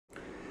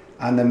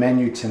On the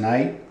menu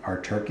tonight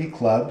are turkey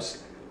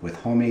clubs with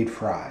homemade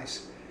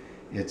fries.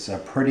 It's a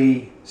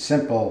pretty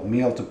simple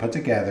meal to put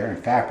together. In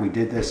fact, we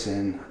did this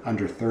in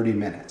under 30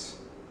 minutes.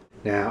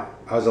 Now,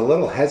 I was a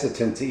little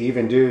hesitant to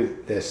even do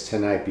this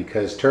tonight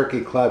because turkey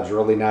club's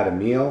really not a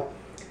meal,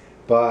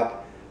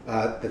 but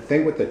the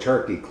thing with the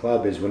turkey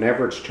club is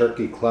whenever it's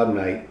turkey club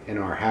night in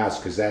our house,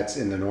 because that's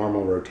in the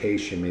normal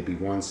rotation, maybe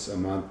once a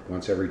month,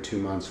 once every 2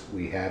 months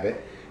we have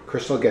it,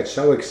 Crystal gets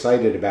so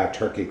excited about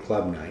turkey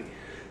club night.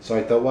 So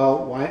I thought,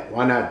 well,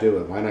 why not do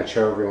it? Why not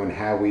show everyone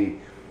how we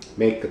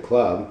make the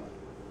club?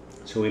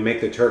 So we make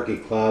the turkey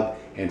club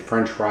and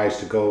French fries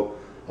to go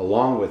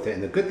along with it.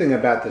 And the good thing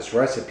about this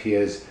recipe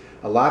is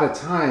a lot of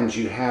times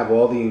you have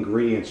all the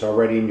ingredients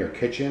already in your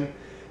kitchen.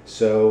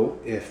 So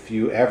if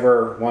you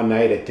ever one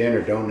night at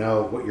dinner don't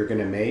know what you're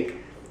going to make,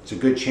 it's a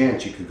good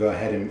chance you could go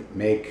ahead and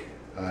make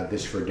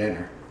this for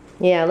dinner.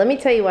 Yeah, let me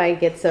tell you why I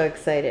get so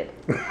excited.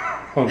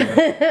 Oh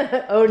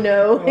no. Oh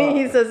no.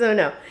 He says, oh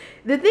no.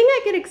 The thing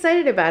I get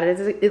excited about it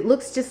is it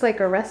looks just like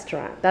a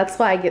restaurant. That's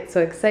why I get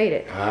so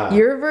excited.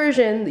 Your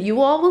version,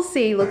 you all will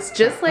see, looks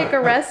just like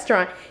a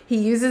restaurant. He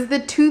uses the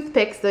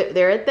toothpicks.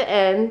 They're at the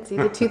end. See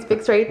the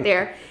toothpicks right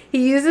there.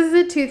 He uses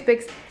the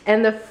toothpicks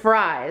and the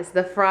fries.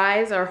 The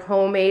fries are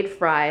homemade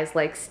fries,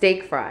 like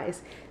steak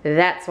fries.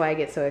 That's why I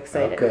get so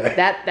excited. Okay.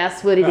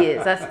 That's what it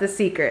is. That's the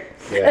secret.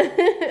 Yeah.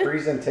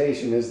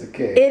 Presentation is the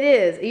key. It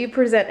is. You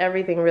present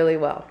everything really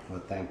well.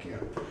 Well, thank you.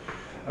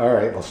 All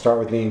right, we'll start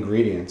with the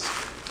ingredients.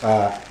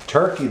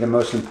 Turkey, the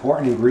most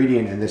important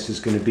ingredient, and this is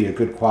going to be a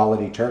good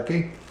quality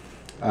turkey.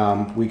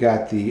 We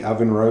got the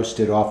oven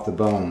roasted off the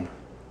bone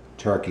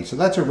turkey. So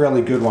that's a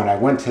really good one. I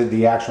went to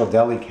the actual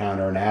deli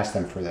counter and asked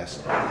them for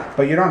this.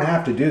 But you don't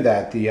have to do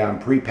that. The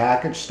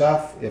prepackaged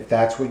stuff, if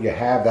that's what you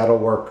have, that'll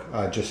work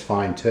just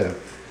fine too.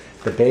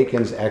 The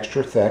bacon's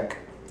extra thick.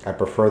 I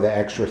prefer the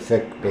extra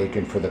thick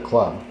bacon for the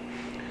club.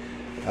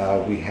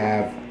 We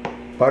have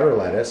butter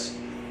lettuce.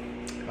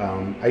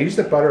 I use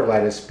the butter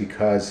lettuce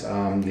because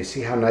you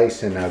see how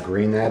nice and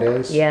green that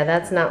is? Yeah,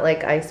 that's not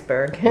like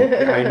iceberg.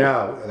 I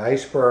know. The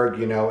iceberg,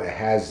 you know, it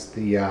has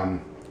the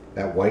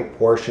that white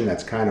portion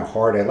that's kind of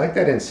hard. I like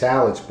that in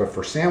salads, but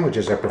for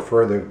sandwiches, I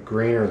prefer the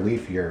greener,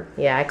 leafier.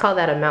 Yeah, I call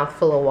that a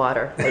mouthful of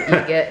water that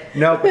you get.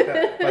 No, but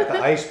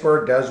the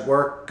iceberg does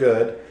work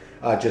good.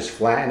 Just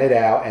flatten it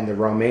out, and the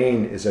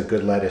romaine is a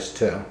good lettuce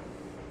too.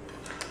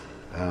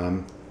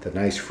 The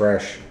nice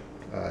fresh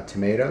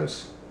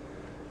tomatoes,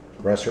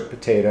 russet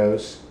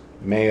potatoes,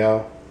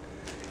 mayo,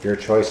 your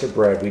choice of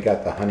bread. We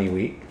got the honey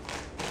wheat.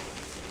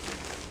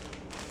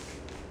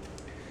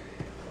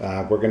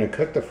 We're going to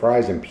cook the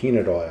fries in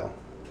peanut oil.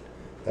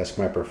 That's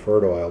my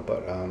preferred oil,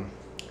 but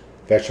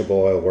vegetable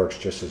oil works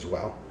just as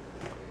well.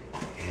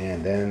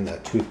 And then the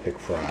toothpick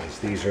fries.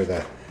 These are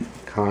the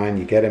kind,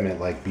 you get them at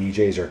like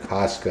BJ's or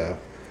Costco,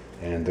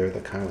 and they're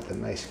the kind with a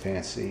nice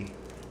fancy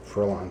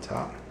frill on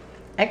top.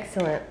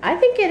 Excellent. I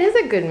think it is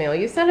a good meal.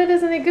 You said it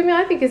isn't a good meal.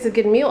 I think it's a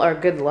good meal or a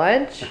good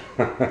lunch.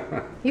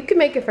 You can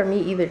make it for me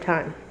either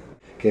time.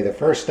 Okay, the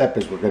first step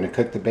is we're going to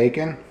cook the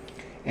bacon.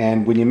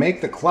 And when you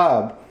make the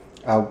club,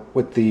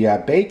 with the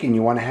bacon,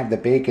 you want to have the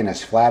bacon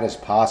as flat as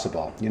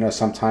possible. You know,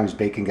 sometimes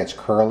bacon gets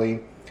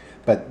curly,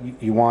 but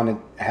you want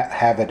to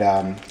have it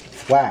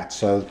flat.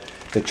 So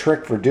the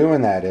trick for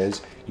doing that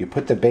is you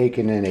put the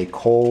bacon in a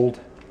cold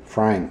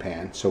frying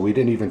pan. So we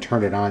didn't even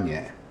turn it on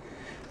yet.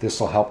 This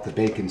will help the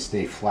bacon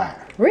stay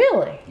flat.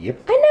 Really?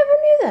 Yep. I never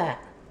knew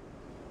that.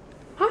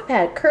 I've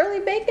had curly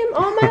bacon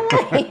all my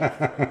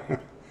life.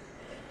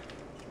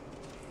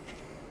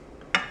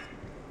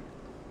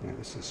 Now,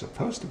 this is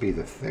supposed to be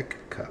the thick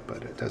cut,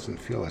 but it doesn't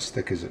feel as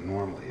thick as it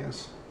normally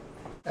is.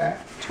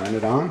 Turn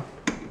it on,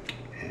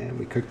 and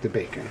we cook the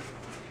bacon.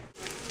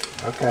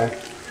 Okay,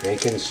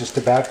 bacon is just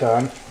about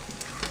done.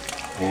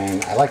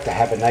 And I like to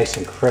have it nice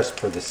and crisp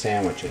for the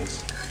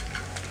sandwiches.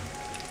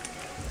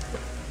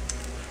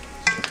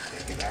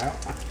 Take it out.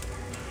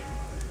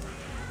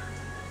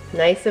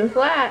 Nice and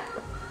flat.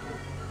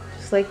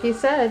 Just like you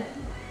said.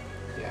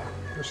 Yeah,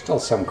 there's still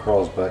some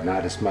curls, but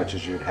not as much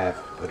as you'd have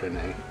to put in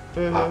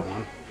a hot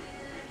one.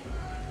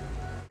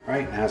 All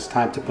right, now it's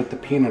time to put the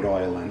peanut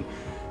oil in.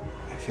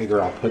 I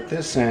figure I'll put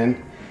this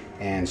in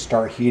and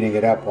start heating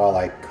it up while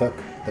I cook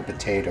the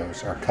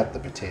potatoes, or cut the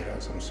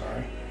potatoes, I'm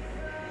sorry.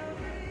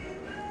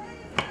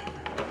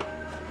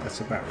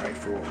 That's about right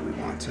for what we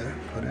want to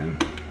put in.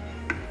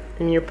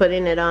 And you're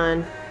putting it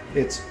on?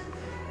 It's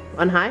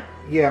on high?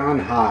 Yeah, on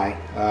high,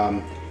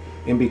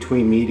 in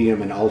between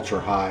medium and ultra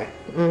high.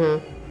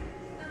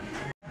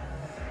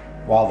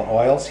 While the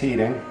oil's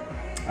heating,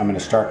 I'm going to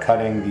start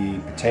cutting the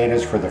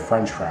potatoes for the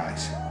French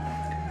fries.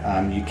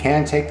 You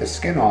can take the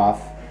skin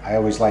off. I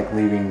always like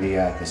leaving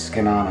the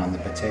skin on the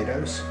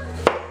potatoes.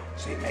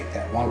 So you make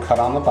that one cut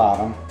on the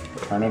bottom,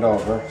 turn it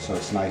over so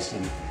it's nice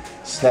and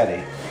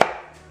steady.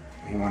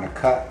 You want to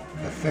cut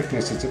the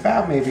thickness, it's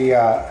about maybe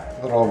a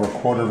little over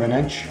 1/4 of an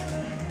inch.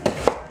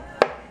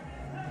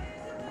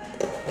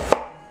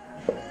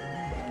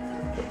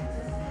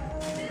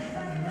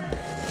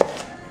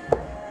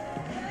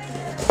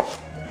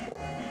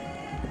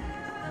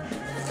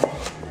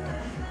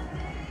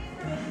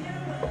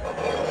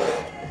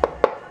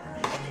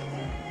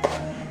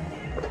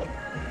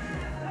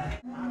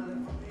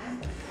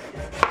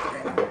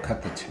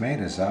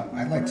 tomatoes up.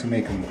 I like to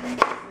make them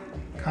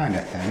kind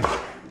of thin.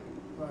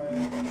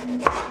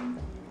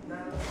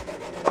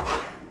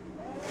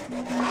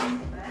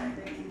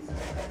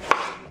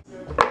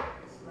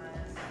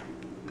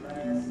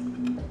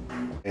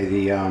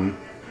 The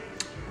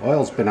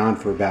oil's been on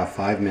for about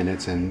 5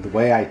 minutes, and the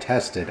way I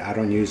test it, I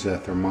don't use a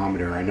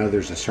thermometer. I know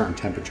there's a certain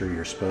temperature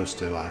you're supposed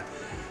to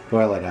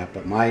boil it at,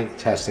 but my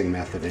testing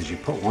method is you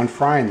put one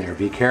fry in there,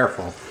 be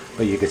careful,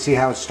 but you can see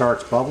how it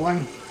starts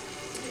bubbling.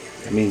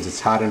 It means it's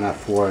hot enough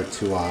for it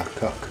to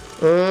cook.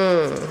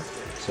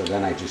 So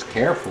then I just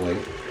carefully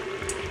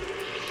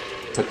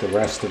put the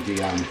rest of the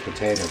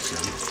potatoes in.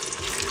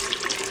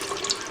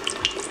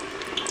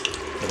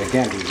 But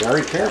again, be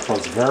very careful.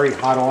 It's very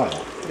hot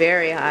oil.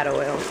 Very hot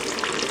oil.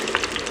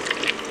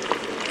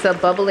 It's a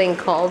bubbling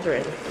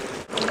cauldron.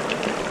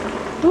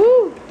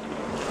 Woo!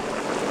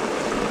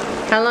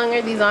 How long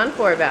are these on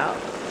for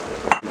about?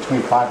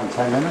 Between 5 and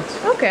 10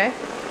 minutes. Okay.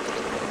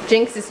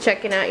 Jinx is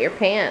checking out your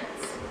pants.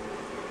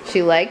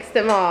 She likes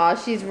them all.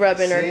 She's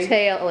rubbing her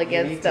tail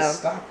against them.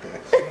 Stop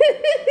this.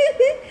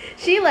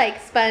 She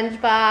likes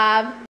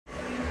SpongeBob.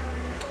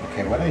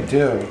 Okay, what I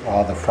do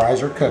while the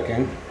fries are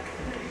cooking,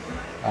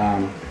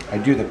 I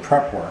do the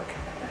prep work.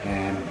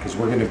 And because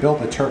we're going to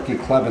build the turkey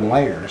club in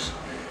layers,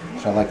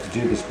 so I like to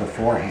do this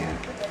beforehand.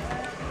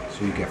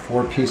 So you get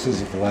 4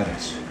 pieces of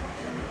lettuce,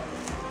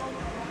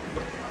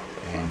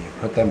 and you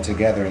put them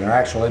together, and they're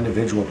actual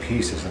individual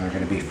pieces, and they're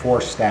going to be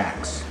 4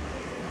 stacks.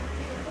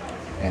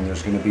 And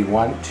there's going to be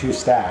 2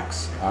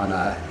 stacks on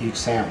each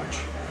sandwich.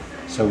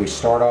 So we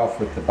start off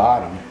with the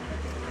bottom,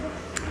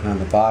 and on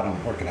the bottom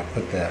we're going to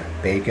put the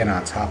bacon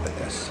on top of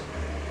this.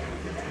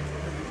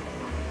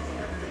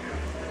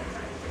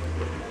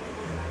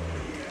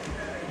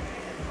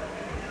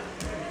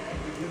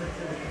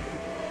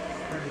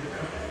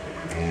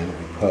 And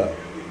we put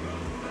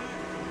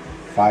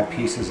 5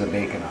 pieces of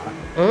bacon on.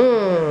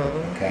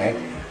 Okay.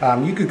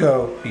 You could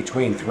go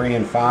between 3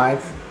 and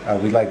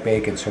 5. We like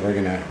bacon, so we're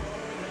gonna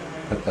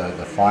put the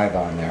 5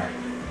 on there.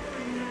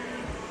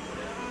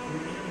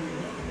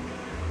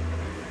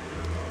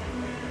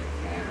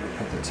 And we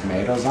put the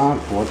tomatoes on,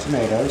 4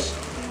 tomatoes.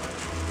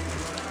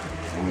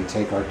 And we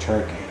take our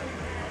turkey.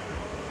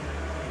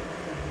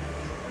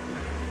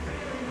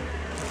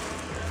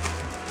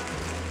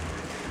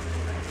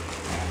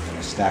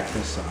 Stack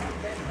this on.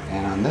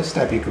 And on this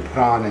step you could put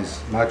on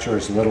as much or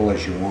as little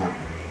as you want.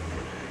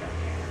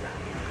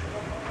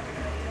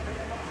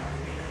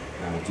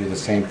 And we'll do the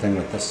same thing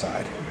with this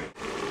side.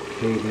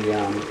 Okay,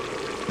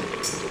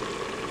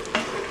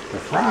 the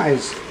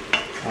fries,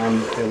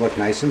 they look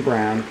nice and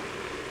brown,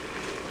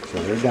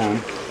 so they're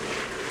done.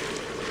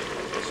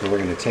 So we're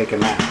going to take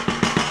them out,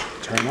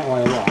 turn the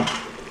oil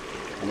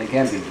off, and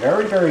again be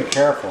very, very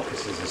careful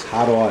because this is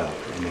hot oil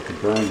and it could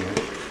burn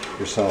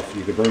yourself.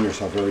 You could burn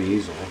yourself very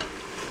easily.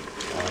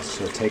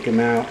 So take them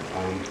out.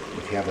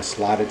 If you have a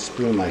slotted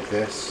spoon like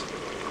this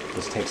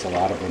takes a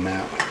lot of them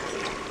out,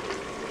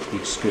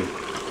 each scoop.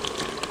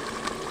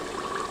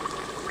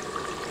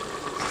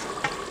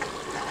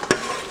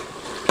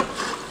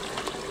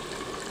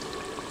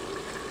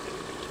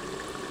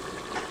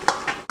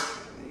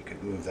 You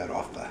could move that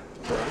off the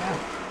burner.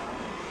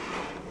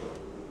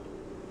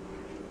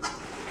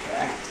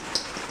 Okay.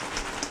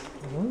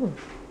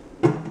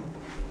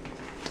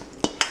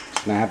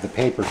 Now I have the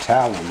paper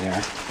towel in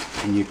there,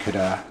 and you could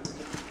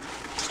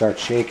start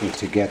shaking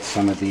to get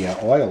some of the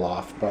oil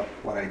off. But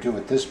what I do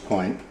at this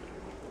point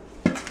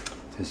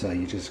is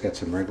you just get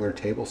some regular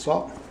table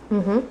salt.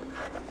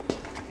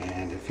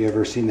 And if you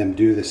ever seen them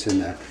do this in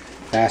the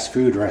fast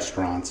food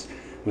restaurants,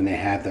 when they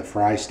have the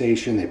fry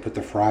station, they put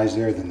the fries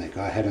there, then they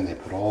go ahead and they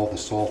put all the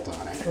salt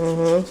on it.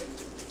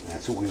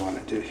 That's what we want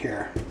to do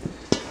here.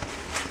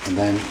 And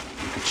then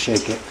you could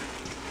shake it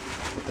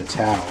with the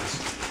towels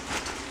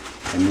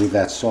and move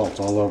that salt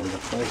all over the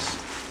place.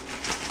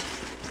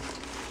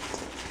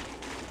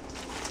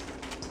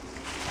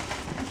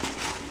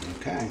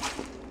 Okay,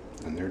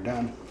 and they're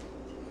done.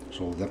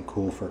 So we'll let them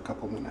cool for a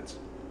couple minutes.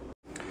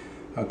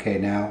 Okay,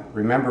 now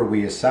remember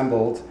we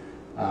assembled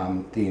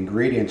the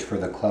ingredients for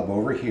the club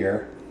over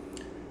here.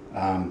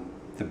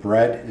 The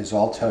bread is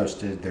all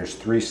toasted. There's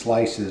 3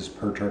 slices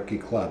per turkey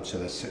club, so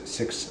that's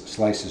 6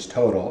 slices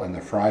total, and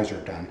the fries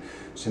are done.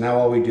 So now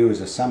all we do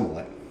is assemble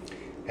it.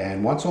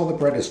 And once all the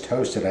bread is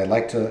toasted, I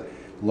like to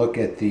look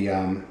at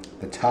the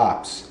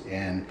tops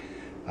and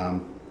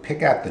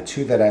pick out the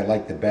 2 that I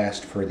like the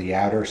best for the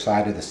outer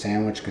side of the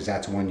sandwich, because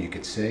that's one you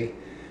could see.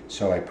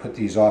 So I put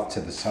these off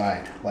to the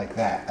side like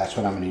that. That's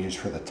what I'm going to use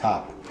for the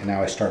top. And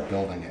now I start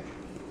building it.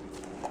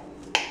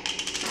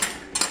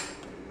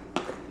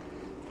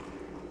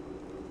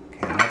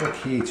 Okay, another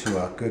key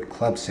to a good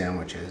club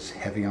sandwich is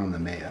heavy on the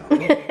mayo.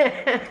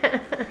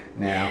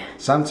 Now,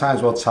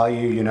 sometimes we'll tell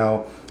you, you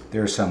know,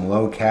 there's some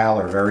low-cal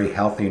or very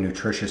healthy,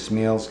 nutritious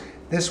meals.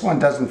 This one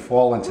doesn't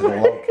fall into the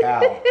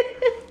low-cal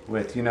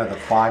with, you know, the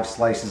 5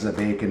 slices of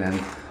bacon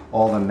and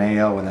all the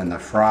mayo and then the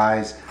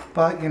fries.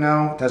 But, you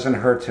know, it doesn't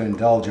hurt to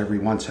indulge every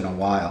once in a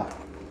while.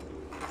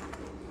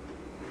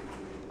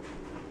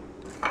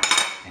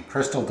 And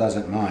Crystal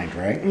doesn't mind,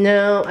 right?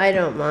 No, I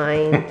don't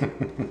mind.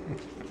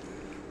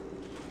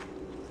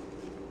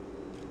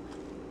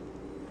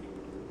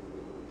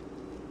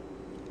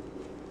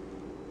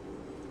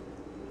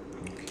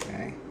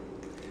 Okay.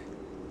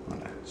 I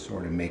want to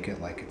sort of make it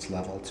like it's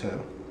level 2.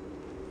 And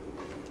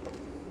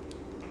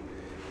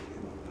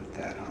we'll put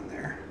that on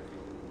there.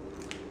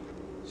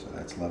 So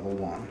that's level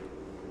 1.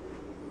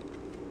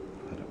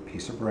 Put a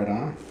piece of bread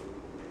on.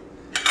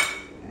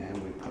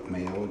 And we put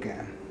mayo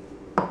again.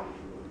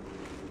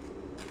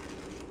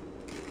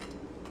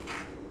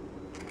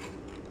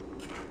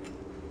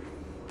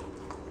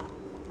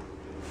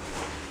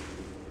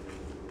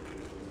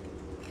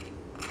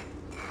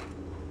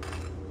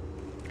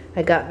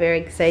 I got very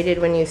excited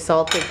when you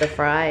salted the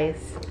fries.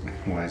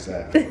 Why is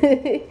that?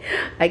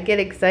 I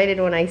get excited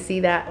when I see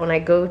that when I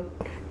go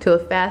to a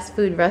fast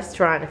food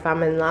restaurant. If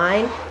I'm in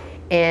line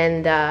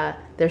and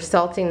they're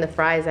salting the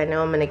fries, I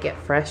know I'm gonna get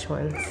fresh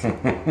ones.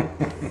 Yeah.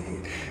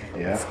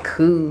 It's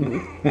cool.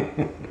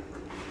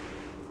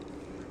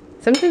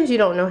 Sometimes you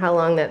don't know how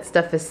long that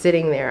stuff is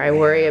sitting there. I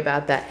worry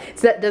about that.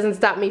 So that doesn't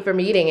stop me from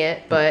eating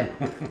it, but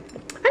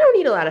I don't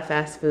eat a lot of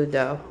fast food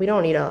though. We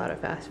don't eat a lot of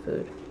fast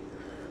food.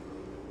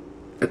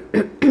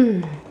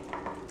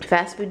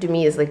 Fast food to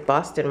me is like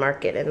Boston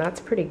Market, and that's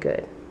pretty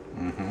good.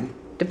 Mm-hmm.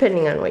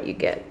 Depending on what you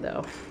get,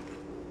 though.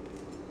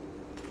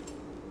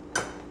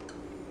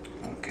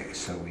 Okay,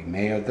 so we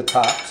mayoed the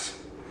tops,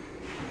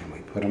 and we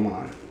put them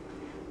on.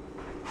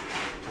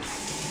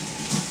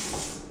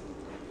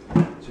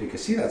 So you can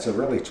see that's a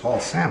really tall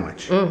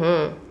sandwich.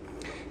 Mm-hmm.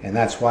 And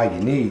that's why you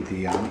need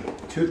the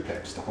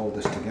toothpicks to hold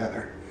this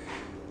together.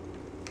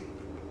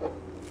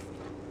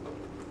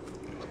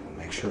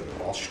 Make sure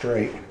they're all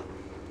straight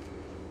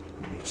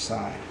on each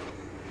side.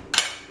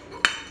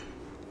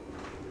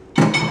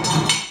 Now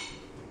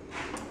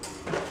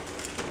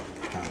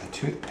the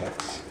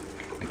toothpicks,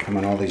 they come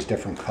in all these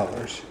different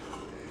colors.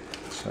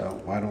 So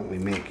why don't we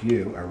make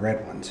you a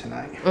red one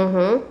tonight?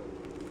 Mm-hmm.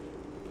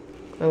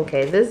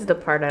 Okay, this is the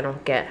part I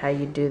don't get, how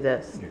you do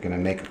this. You're going to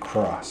make a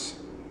cross.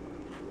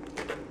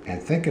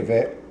 And think of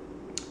it,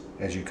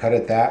 as you cut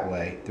it that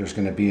way, there's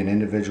going to be an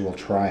individual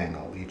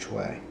triangle each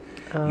way.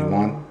 Oh. You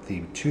want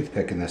the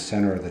toothpick in the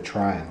center of the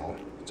triangle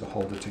to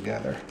hold it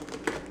together.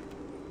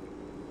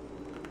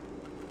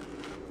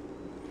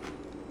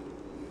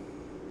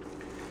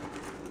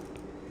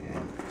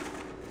 And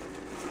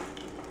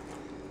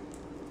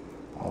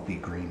I'll be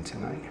green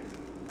tonight.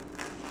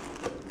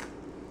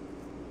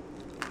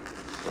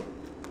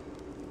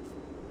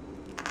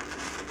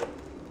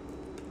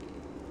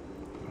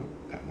 Oh,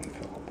 that one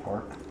fell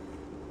apart.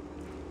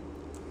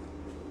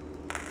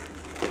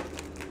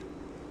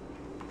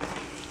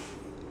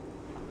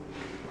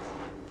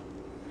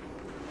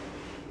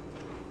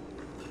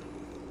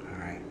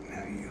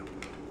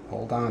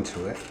 Hold on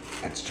to it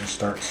and just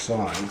start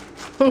sawing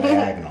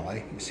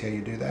diagonally. You see how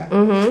you do that?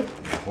 Mm-hmm.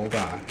 You hold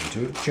on and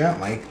do it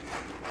gently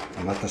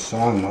and let the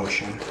sawing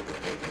motion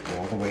go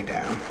all the way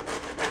down.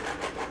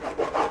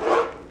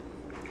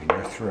 And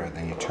you're through.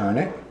 Then you turn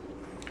it,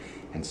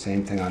 and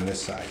same thing on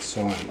this side,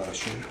 sawing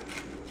motion.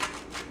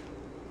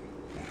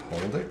 And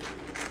hold it.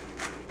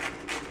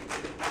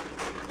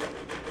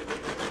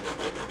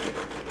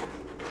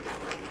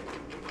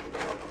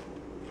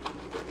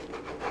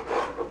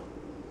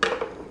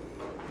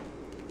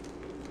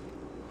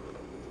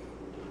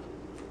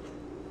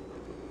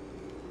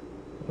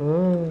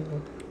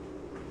 Mm.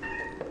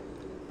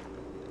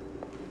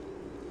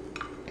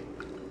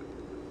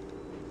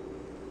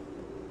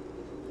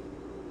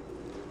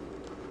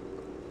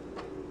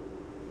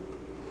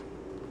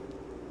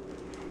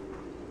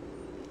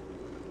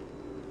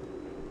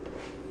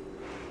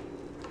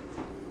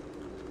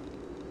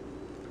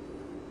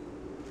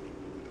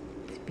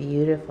 It's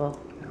beautiful.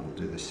 Now we'll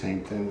do the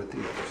same thing with the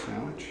other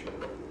sandwich.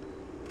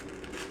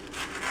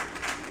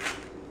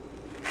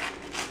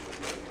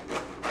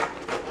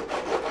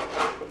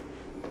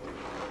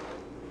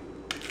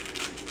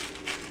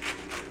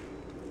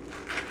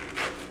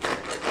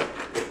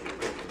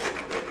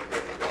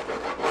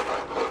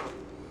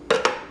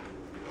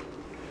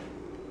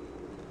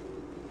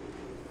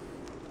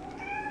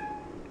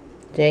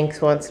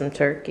 Jenks wants some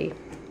turkey.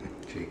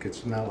 She could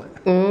smell it.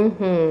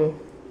 Mm-hmm.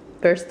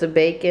 First the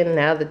bacon,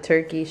 now the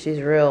turkey.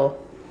 She's real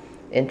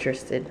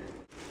interested.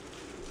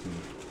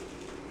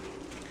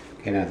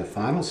 Okay, now the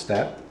final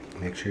step,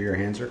 make sure your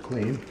hands are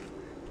clean.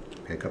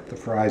 Pick up the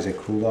fries, they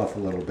cool off a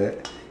little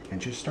bit,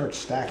 and just start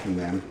stacking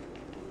them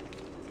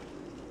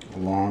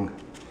along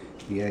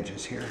the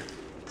edges here.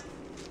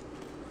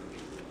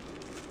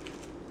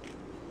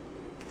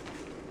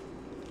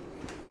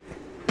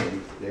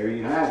 And there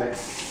you have it.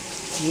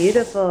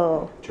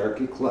 Beautiful.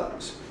 Turkey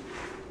clubs.